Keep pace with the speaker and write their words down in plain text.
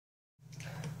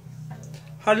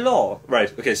Hello!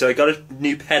 Right, okay, so I got a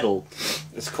new pedal.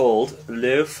 It's called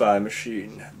Lofi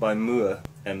Machine by Mooer,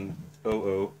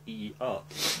 M-O-O-E-R.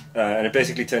 And it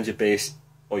basically turns your bass,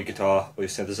 or your guitar, or your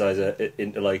synthesizer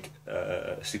into like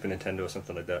a Super Nintendo or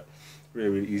something like that. Really,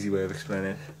 really easy way of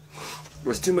explaining it.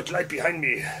 There's too much light behind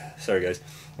me. Sorry guys.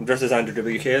 I'm dressed as Andrew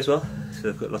WK as well, so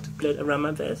I've got lots of blood around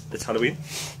my face. It's Halloween.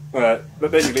 But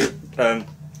basically,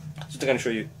 just to kind of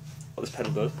show you what this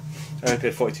pedal does. I only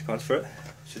paid £42 for it,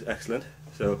 which is excellent.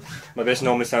 So my bass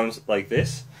normally sounds like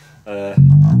this. So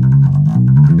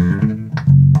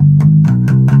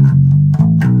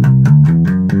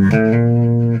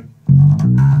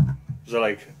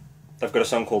like, I've got a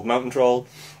song called Mountain Troll.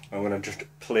 I'm going to just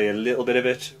play a little bit of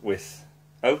it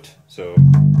without. So.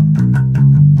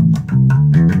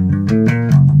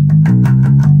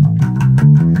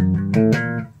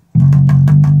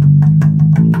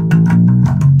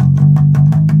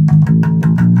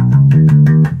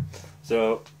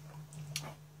 So,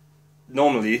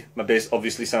 normally my bass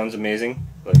obviously sounds amazing.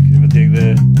 Like if I take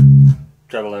the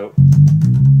treble out,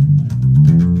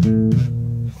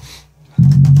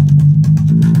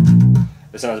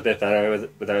 it sounds a bit better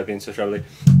without it being so trebly.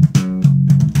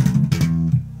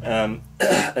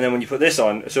 And then when you put this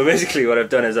on, so basically what I've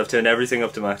done is I've turned everything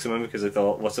up to maximum, because I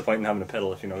thought, what's the point in having a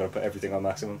pedal if you're not going to put everything on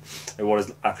maximum? And what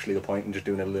is actually the point in just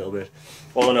doing it a little bit?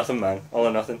 All or nothing, man. All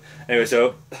or nothing. Anyway,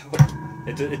 so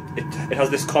it has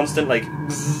this constant like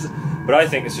bzzz, but I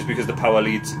think it's just because the power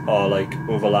leads are like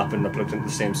overlapping, they're plugged into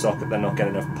the same socket, they're not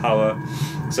getting enough power.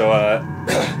 So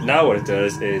now what it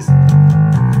does is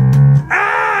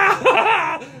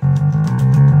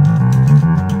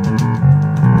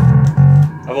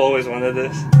I've always wanted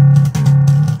this.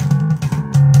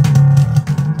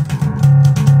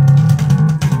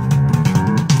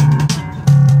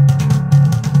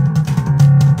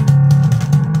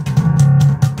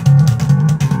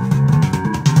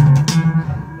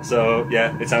 So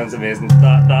yeah, it sounds amazing.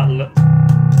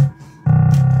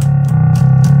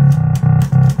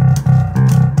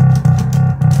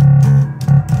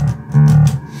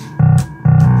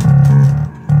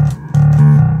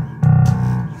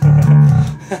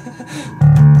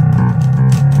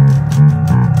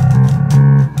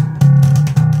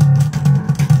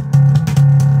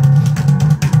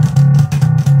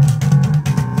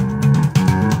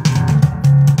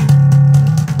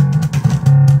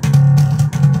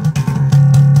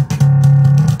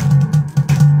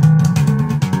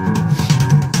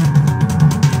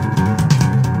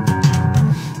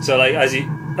 So like as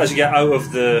you get out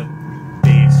of the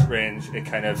bass range, it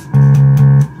kind of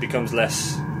becomes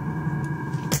less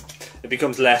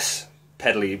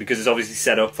pedally, because it's obviously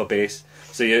set up for bass.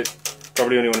 So you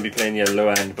probably only want to be playing your low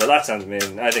end, but that sounds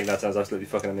amazing. I think that sounds absolutely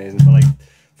fucking amazing. But like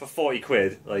for 40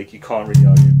 quid, like you can't really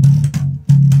argue.